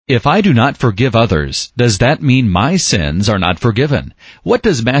If I do not forgive others, does that mean my sins are not forgiven? What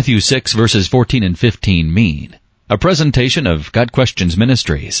does Matthew 6 verses 14 and 15 mean? A presentation of God Questions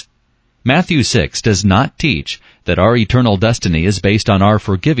Ministries. Matthew 6 does not teach that our eternal destiny is based on our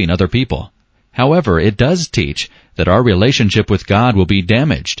forgiving other people. However, it does teach that our relationship with God will be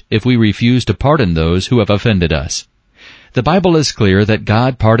damaged if we refuse to pardon those who have offended us. The Bible is clear that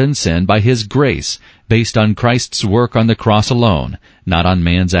God pardons sin by His grace, based on Christ's work on the cross alone, not on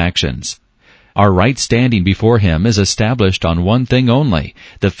man's actions. Our right standing before Him is established on one thing only,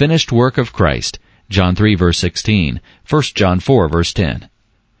 the finished work of Christ, John 3 verse 16, 1 John 4 verse 10.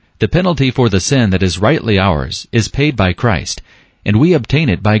 The penalty for the sin that is rightly ours is paid by Christ, and we obtain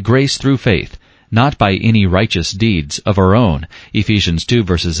it by grace through faith, not by any righteous deeds of our own, Ephesians 2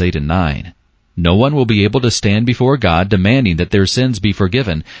 verses 8 and 9. No one will be able to stand before God demanding that their sins be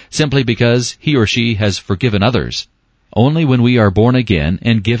forgiven simply because he or she has forgiven others. Only when we are born again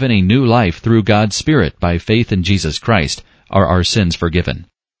and given a new life through God's Spirit by faith in Jesus Christ are our sins forgiven.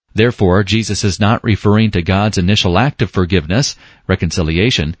 Therefore, Jesus is not referring to God's initial act of forgiveness,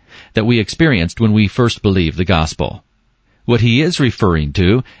 reconciliation, that we experienced when we first believed the gospel. What He is referring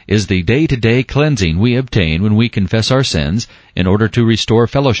to is the day-to-day cleansing we obtain when we confess our sins in order to restore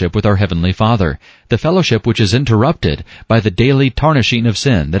fellowship with our Heavenly Father, the fellowship which is interrupted by the daily tarnishing of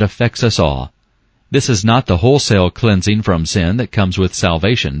sin that affects us all. This is not the wholesale cleansing from sin that comes with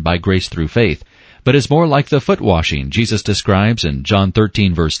salvation by grace through faith, but is more like the foot washing Jesus describes in John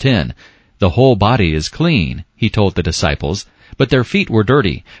 13 verse 10. The whole body is clean, He told the disciples, but their feet were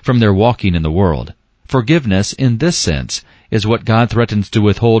dirty from their walking in the world. Forgiveness in this sense is what God threatens to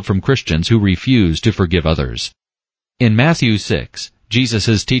withhold from Christians who refuse to forgive others. In Matthew 6, Jesus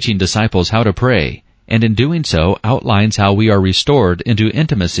is teaching disciples how to pray, and in doing so outlines how we are restored into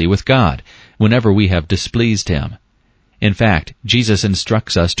intimacy with God whenever we have displeased Him. In fact, Jesus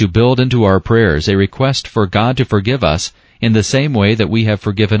instructs us to build into our prayers a request for God to forgive us in the same way that we have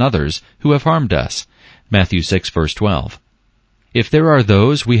forgiven others who have harmed us. Matthew 6 verse 12. If there are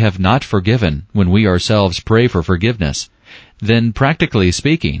those we have not forgiven when we ourselves pray for forgiveness, then practically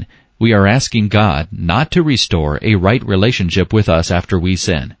speaking, we are asking God not to restore a right relationship with us after we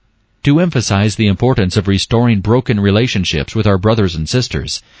sin. To emphasize the importance of restoring broken relationships with our brothers and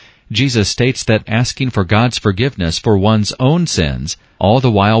sisters, Jesus states that asking for God's forgiveness for one's own sins, all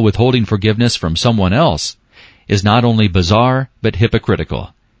the while withholding forgiveness from someone else, is not only bizarre, but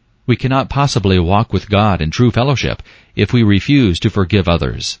hypocritical. We cannot possibly walk with God in true fellowship if we refuse to forgive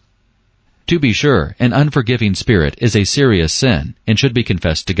others. To be sure, an unforgiving spirit is a serious sin and should be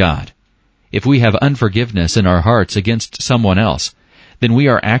confessed to God. If we have unforgiveness in our hearts against someone else, then we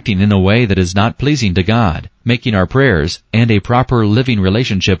are acting in a way that is not pleasing to God, making our prayers and a proper living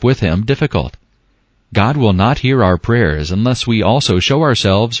relationship with Him difficult. God will not hear our prayers unless we also show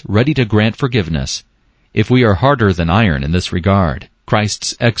ourselves ready to grant forgiveness. If we are harder than iron in this regard,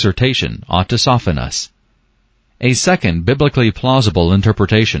 Christ's exhortation ought to soften us. A second biblically plausible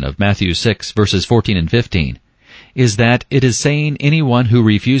interpretation of Matthew 6 verses 14 and 15 is that it is saying anyone who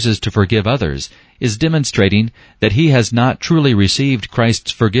refuses to forgive others is demonstrating that he has not truly received Christ's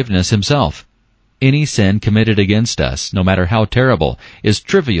forgiveness himself. Any sin committed against us, no matter how terrible, is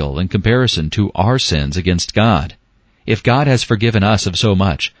trivial in comparison to our sins against God. If God has forgiven us of so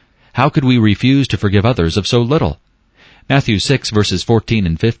much, how could we refuse to forgive others of so little? Matthew 6 verses 14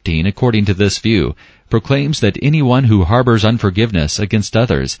 and 15, according to this view, proclaims that anyone who harbors unforgiveness against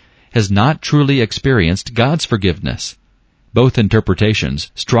others has not truly experienced God's forgiveness. Both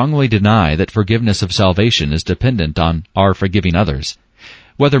interpretations strongly deny that forgiveness of salvation is dependent on our forgiving others.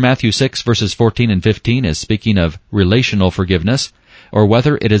 Whether Matthew 6 verses 14 and 15 is speaking of relational forgiveness, or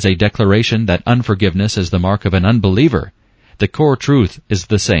whether it is a declaration that unforgiveness is the mark of an unbeliever, the core truth is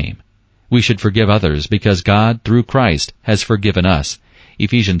the same. We should forgive others because God, through Christ, has forgiven us.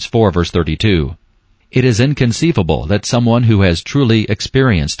 Ephesians 4 verse 32. It is inconceivable that someone who has truly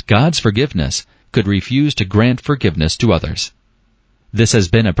experienced God's forgiveness could refuse to grant forgiveness to others. This has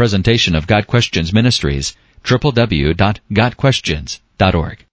been a presentation of God Questions Ministries, www.godquestions.org.